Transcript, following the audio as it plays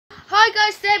Hi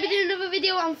guys, today we're doing another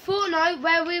video on Fortnite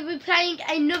where we'll be playing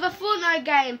another Fortnite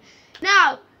game.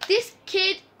 Now, this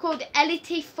kid called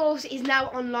Elite Force is now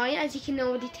online, as you can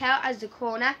already tell as the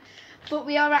corner. But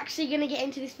we are actually going to get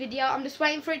into this video. I'm just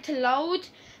waiting for it to load,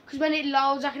 because when it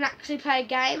loads I can actually play a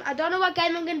game. I don't know what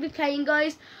game I'm going to be playing,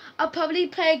 guys. I'll probably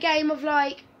play a game of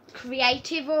like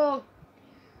creative or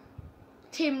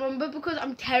team rumble, because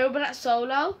I'm terrible at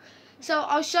solo. So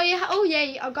I'll show you how. Oh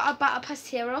yeah, I've got a battle pass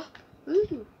here up.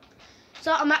 Ooh.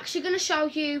 So I'm actually going to show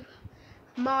you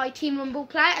my team rumble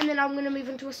play, and then I'm going to move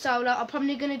into a solo. I'm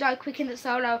probably going to die quick in the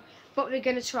solo, but we're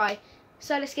going to try.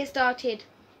 So let's get started.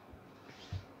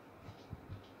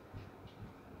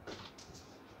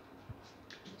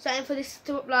 So I'm for this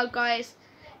to upload, guys.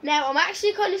 Now I'm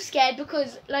actually kind of scared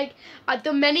because like I've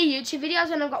done many YouTube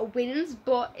videos and I've got wins,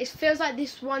 but it feels like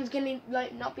this one's gonna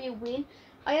like not be a win.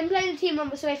 I am playing the team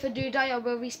rumble, so if I do die I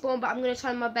will respawn, but I'm gonna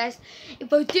try my best.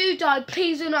 If I do die,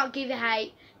 please do not give it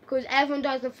hate, because everyone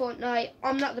dies in Fortnite.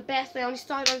 I'm not the best. I only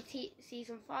started on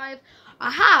season 5. I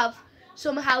have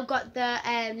somehow got the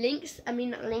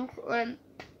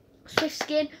Swift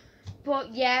skin,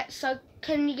 but yeah. So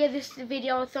can you give this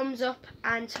video a thumbs up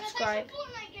and subscribe?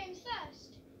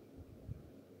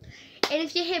 And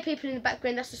if you hear people in the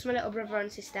background, that's just my little brother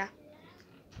and sister.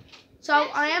 So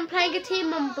I am playing a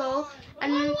team rumble,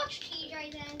 and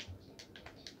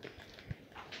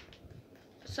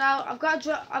so I've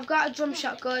got a drum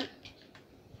shotgun.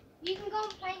 You can go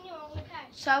and play in your own, okay?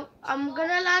 So I'm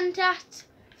gonna land at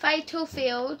Fatal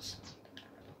Fields.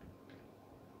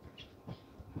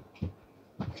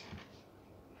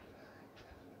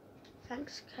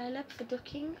 Thanks, Caleb, for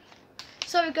ducking.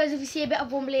 Sorry guys if you see a bit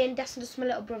of wobbling, that's just my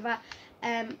little brother.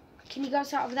 Can you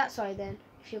guys out over that side then,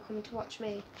 if you're coming to watch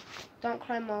me? Don't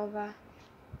climb over,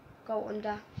 go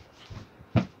under.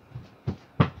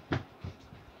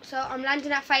 So I'm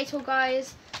landing at Fatal,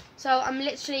 guys. So I'm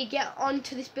literally get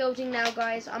onto this building now,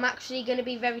 guys. I'm actually going to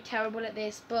be very terrible at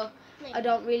this, but I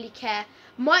don't really care.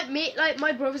 My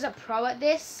brother's a pro at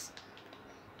this.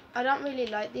 I don't really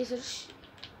like this. I just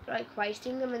like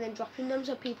wasting them and then dropping them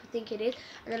so people think it is.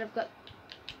 And then I've got...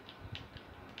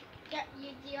 Yeah,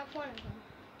 you have one of them.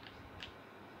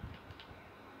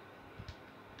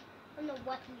 And the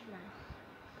weapons now.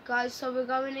 Guys, so we're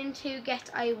going in to get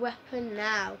a weapon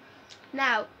now.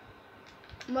 Now,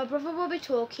 my brother will be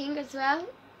talking as well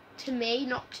to me,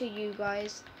 not to you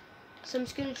guys. So I'm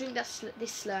just going to drink this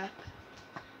slurp.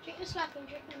 Drink the slurp and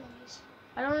drink the minis.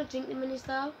 I don't want to drink the minis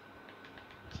though.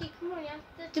 See, come on, you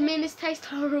have to... The minis taste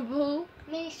horrible.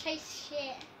 Minis taste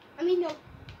shit. I mean, no.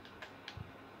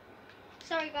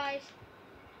 Sorry, guys.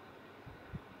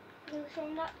 You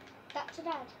showing that to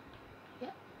Dad?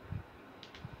 Yep.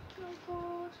 Oh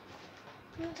God.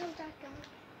 You want to tell Dad, guys?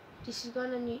 This is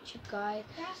going on YouTube, guys.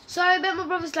 Yes. Sorry about my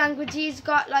brother's language. He's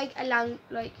got like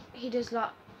he does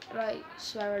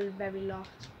swear a very lot.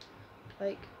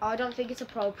 Like, I don't think it's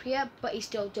appropriate, but he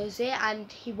still does it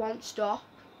and he won't stop.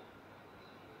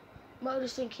 But I'm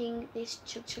just thinking this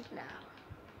chug now.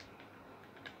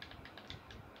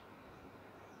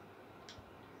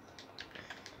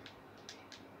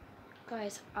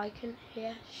 Guys, I can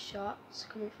hear shots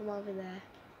coming from over there.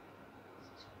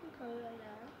 Go right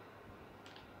now.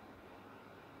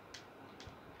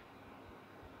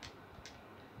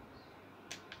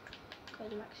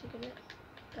 Guys, I'm actually gonna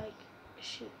like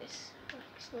shoot this. I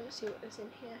just want to see what is in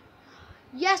here.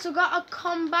 Yes, I've got a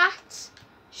combat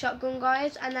shotgun,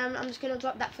 guys, and then I'm just gonna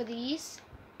drop that for these.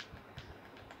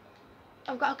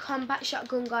 I've got a combat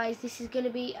shotgun, guys. This is gonna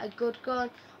be a good gun.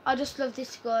 I just love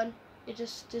this gun. It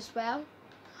just does well.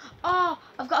 Oh,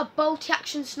 I've got a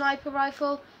bolt-action sniper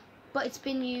rifle, but it's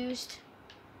been used,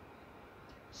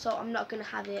 so I'm not gonna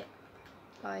have it,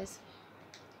 guys.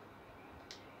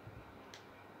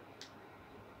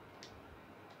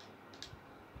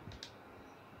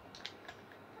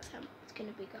 That's how it's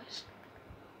gonna be, guys.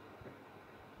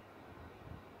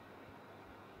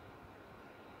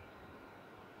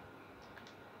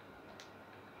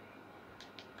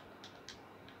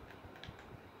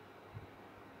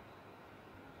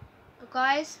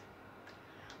 Guys,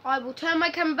 I will turn my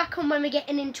camera back on when we're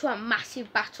getting into a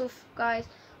massive battle, guys,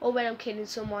 or when I'm killing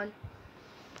someone.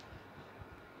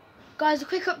 Guys, a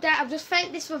quick update. I've just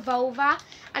found this revolver,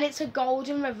 and it's a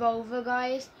golden revolver,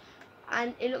 guys,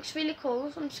 and it looks really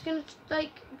cool. So I'm just gonna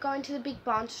like go into the big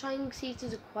barn to try and see if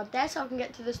there's a quad there, so I can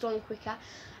get to the storm quicker.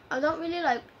 I don't really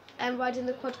like riding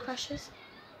the quad crashes,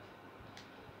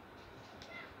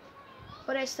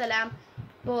 but I still am.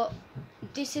 But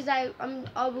this is I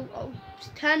will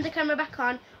turn the camera back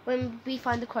on when we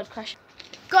find the quad crash.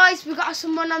 Guys, we got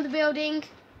someone on the building.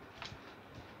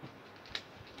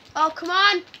 Oh, come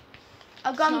on.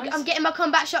 Nice. I'm getting my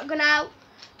combat shotgun out.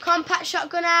 Compact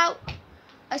shotgun out.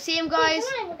 I see him, guys.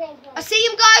 I see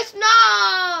him, guys.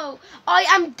 No! I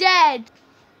am dead.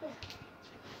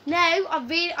 Now, I'm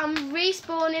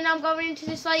respawning. I'm going into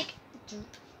this, like...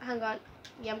 Hang on.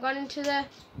 Yeah, I'm going into the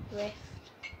rift.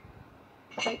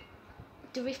 Okay.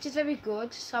 The rift is very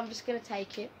good, so I'm just going to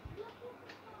take it.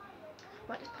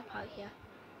 Might just pop out here.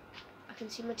 I can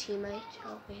see my teammate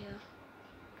over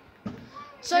here.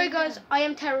 Sorry, guys. I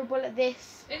am terrible at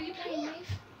this. Who are you playing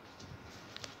with?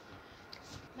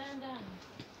 Man down.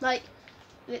 Like,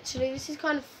 literally, this is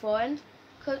kind of fun.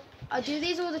 Because I do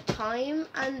these all the time,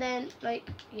 and then, like,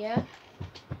 yeah.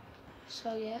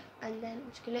 So, yeah. And then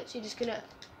I'm literally just going to...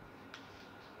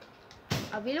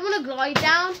 I really want to glide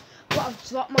down, but I've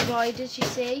dropped my gliders, you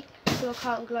see. So I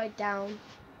can't glide down.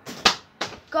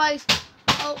 Guys,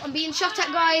 oh, I'm being shot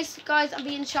at, guys. Guys, I'm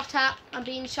being shot at. I'm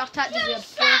being shot at. There's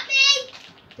a bush.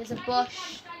 There's a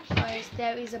bush. Guys,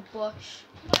 there is a bush.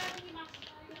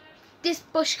 This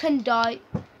bush can die.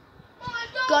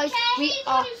 Guys, we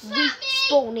are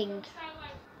respawning.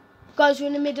 Guys, we're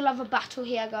in the middle of a battle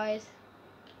here, guys.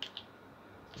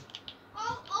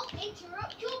 I'll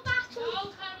interrupt your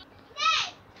battle.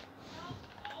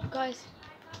 Guys.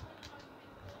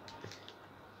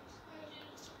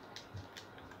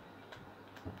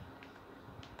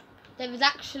 There was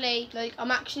actually, like,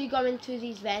 I'm actually going through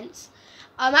these vents.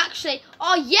 I'm actually,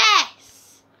 oh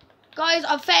yes! Guys,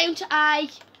 I've found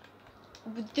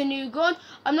the new gun.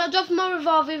 I'm not dropping my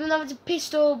revolver even though it's a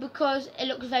pistol because it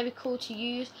looks very cool to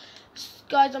use.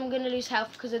 Guys, I'm going to lose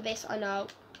health because of this, I know.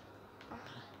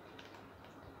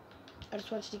 I just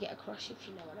wanted to get across if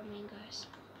you know what I mean, guys.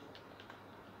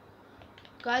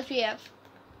 Guys, I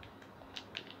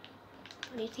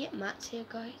need to get mats here,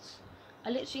 guys. I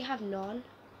literally have none.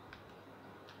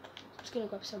 I'm just going to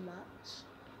grab some mats.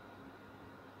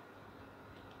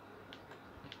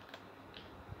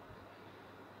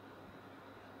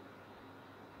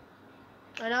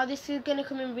 I know this is going to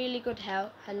come in really good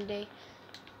handy.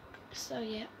 So,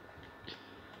 yeah.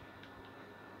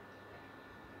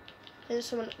 There's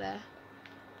someone up there.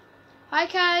 Hi,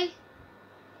 Kay.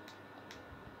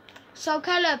 So,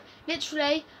 Caleb,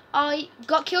 literally, I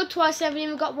got killed twice. I haven't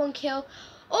even got one kill.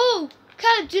 Oh,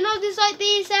 Caleb, do you know there's like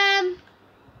these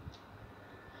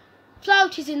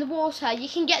floaties in the water? You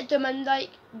can get them and like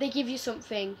they give you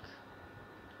something.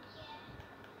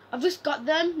 I've just got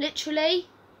them, literally.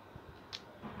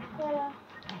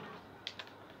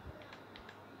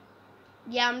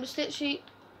 Yeah, I'm just literally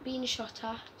being shot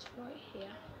at right here.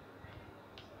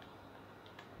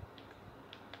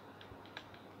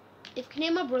 If you can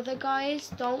hear my brother,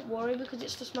 guys, don't worry because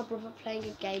it's just my brother playing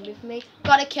a game with me.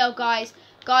 Got a kill, guys.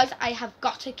 Guys, I have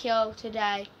got a kill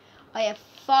today. I have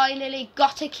finally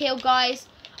got a kill, guys.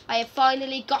 I have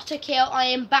finally got a kill. I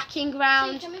am backing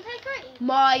round.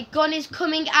 My gun is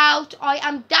coming out. I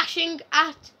am dashing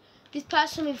at this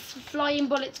person with flying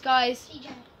bullets, guys.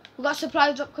 We've got a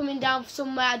supply drop coming down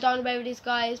somewhere. I don't know where it is,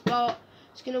 guys, but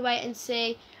just going to wait and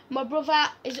see. My brother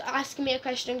is asking me a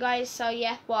question, guys, so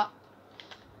yeah, what?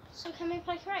 So can we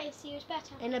play creative, see who's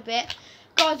better? In a bit.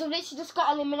 Guys, I've literally just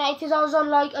got eliminated. I was on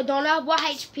like, I don't know what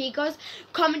HP, guys.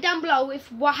 Comment down below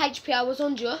if what HP I was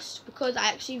on just, because I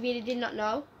actually really did not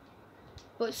know.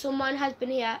 But someone has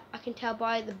been here, I can tell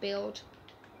by the build.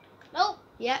 Nope.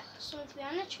 Yeah. Someone's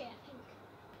behind the tree, I think.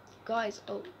 Guys,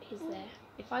 oh, he's there.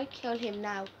 If I kill him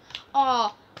now.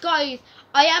 Oh, guys,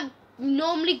 I am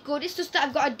normally good. It's just that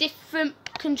I've got a different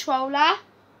controller.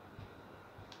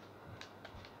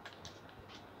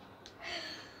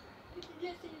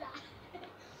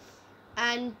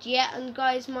 And yeah, and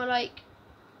guys, my like,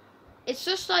 it's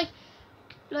just like.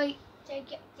 Did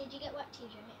you get wet,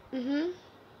 TJ? Mhm.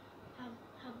 How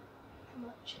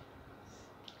much?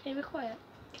 Can you be quiet?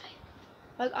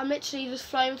 Like, I'm literally just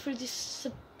flying through this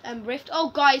rift.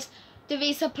 Oh, guys, there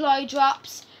is supply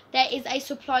drops. There is a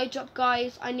supply drop,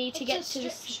 guys. I need to get to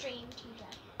this. Stream, TJ.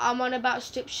 I'm on about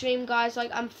strip stream, guys.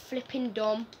 Like, I'm flipping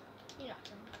dumb. You're not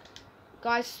dumb.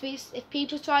 Guys, please, if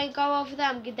people try and go over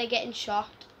there, they're getting shot.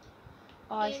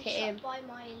 Oh, I hit him. By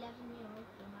my 11-year-old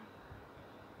brother,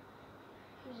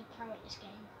 who's a pro at this game.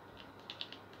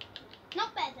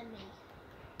 Not better than me.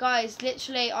 Guys,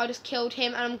 literally, I just killed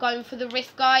him, and I'm going for the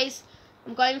rift, guys.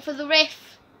 I'm going for the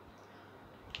rift.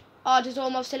 Oh, there's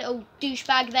almost a little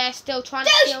douchebag there, still trying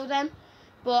to kill them.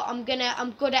 But I'm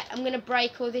gonna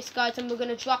break all this, guys, and we're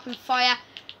gonna drop and fire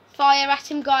at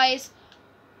him, guys.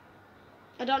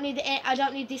 I don't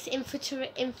need this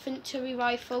infantry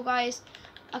rifle, guys.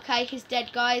 Okay, he's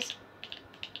dead, guys.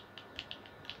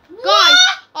 What?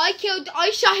 Guys,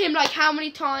 I shot him like how many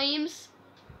times?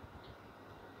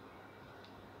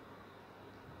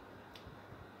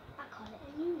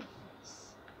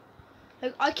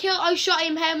 Like I shot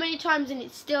him how many times and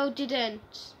it still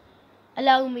didn't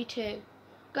allow me to.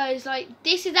 Guys, like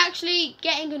this is actually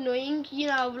getting annoying. You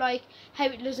know, like how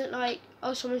it doesn't like,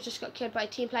 oh, someone's just got killed by a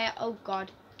team player. Oh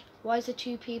God, why is there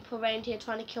 2 people around here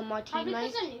trying to kill my Probably teammate?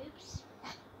 because they're noobs.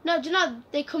 No, do you know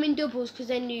they come in doubles because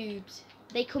they're noobs.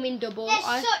 They come in double. They're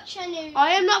such a noob.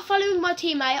 I am not following my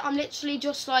teammate. I'm literally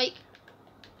just like.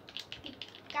 You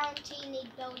guarantee need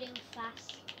building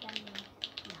fast. Then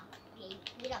no,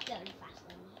 you're not building fast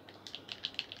then.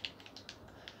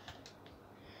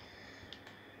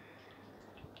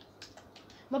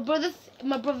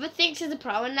 My brother thinks he's a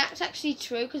pro, and that's actually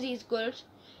true because he's good.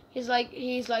 He's like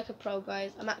a pro,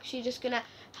 guys. I'm actually just gonna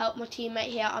help my teammate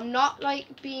here. I'm not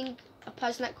like being a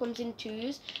person that comes in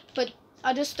twos, but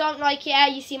I just don't like, yeah,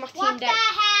 you see my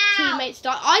teammates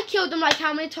die. I killed them like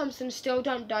how many times and still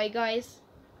don't die, guys.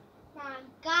 My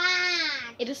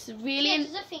God. It is really... Yeah,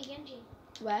 there's a thing, isn't you?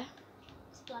 Where?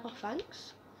 Supply. Oh,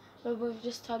 thanks. My brother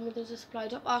just told me there's a supply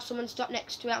drop. Oh, someone stopped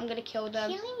next to it. I'm going to kill them.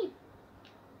 Killing you.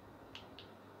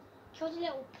 Killed a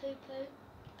little poo-poo.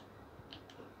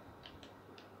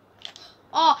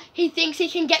 Oh, he thinks he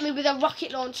can get me with a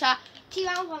rocket launcher. 2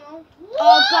 rounds ammo.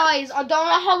 Oh, guys, I don't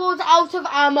know how I was out of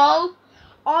ammo.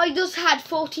 I just had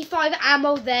 45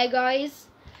 ammo there, guys.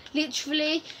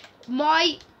 Literally,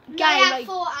 my game... I like, have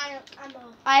 4 ammo.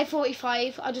 I have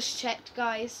 45. I just checked,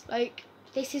 guys. Like,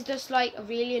 this is just, like,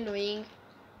 really annoying.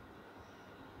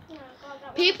 Oh, God,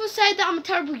 that People say that I'm a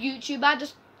terrible YouTuber.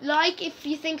 Just like if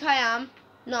you think I am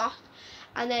not.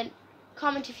 And then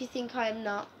comment if you think I am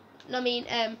not. I mean,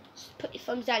 just put your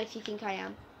thumbs down if you think I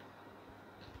am.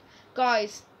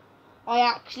 Guys, I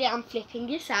actually am flipping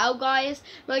this out, guys.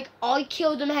 Like, I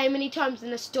killed them how many times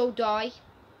and they still die.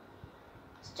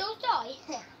 Still die?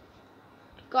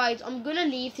 Guys, I'm going to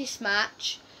leave this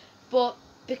match. But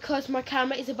because my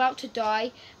camera is about to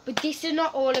die. But this is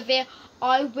not all of it.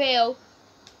 I will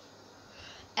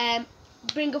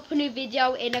bring up a new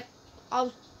video in a...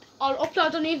 I'll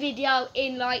upload a new video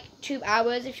in like 2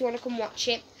 hours if you want to come watch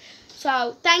it.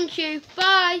 So, thank you.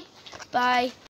 Bye. Bye.